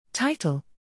Title: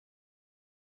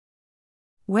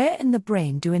 Where in the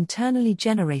brain do internally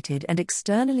generated and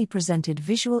externally presented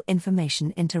visual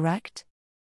information interact?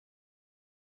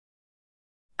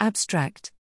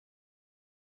 Abstract: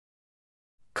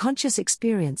 Conscious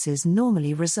experiences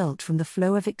normally result from the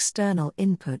flow of external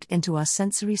input into our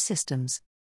sensory systems.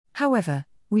 However,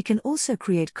 we can also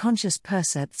create conscious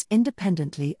percepts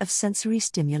independently of sensory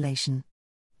stimulation.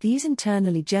 These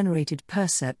internally generated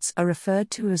percepts are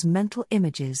referred to as mental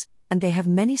images, and they have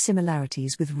many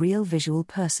similarities with real visual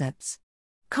percepts.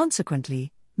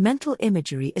 Consequently, mental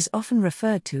imagery is often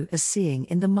referred to as seeing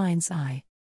in the mind's eye.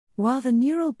 While the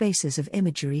neural basis of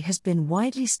imagery has been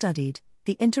widely studied,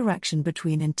 the interaction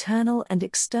between internal and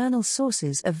external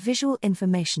sources of visual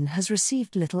information has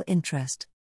received little interest.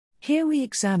 Here we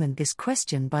examine this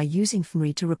question by using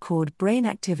fMRI to record brain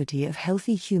activity of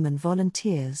healthy human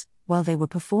volunteers, while they were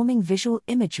performing visual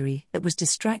imagery that was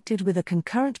distracted with a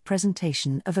concurrent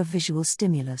presentation of a visual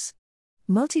stimulus.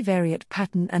 Multivariate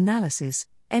pattern analysis,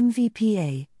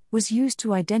 MVPA, was used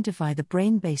to identify the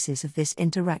brain basis of this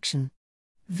interaction.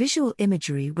 Visual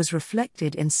imagery was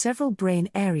reflected in several brain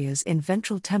areas in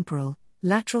ventral temporal,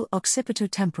 lateral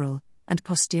occipitotemporal, and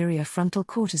posterior frontal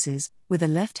cortices, with a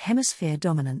left hemisphere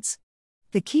dominance.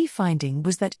 The key finding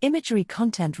was that imagery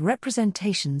content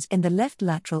representations in the left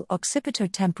lateral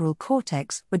occipitotemporal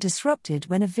cortex were disrupted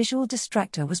when a visual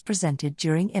distractor was presented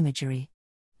during imagery.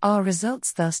 Our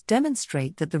results thus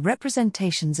demonstrate that the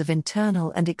representations of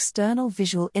internal and external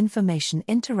visual information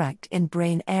interact in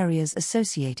brain areas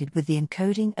associated with the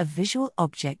encoding of visual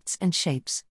objects and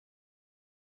shapes.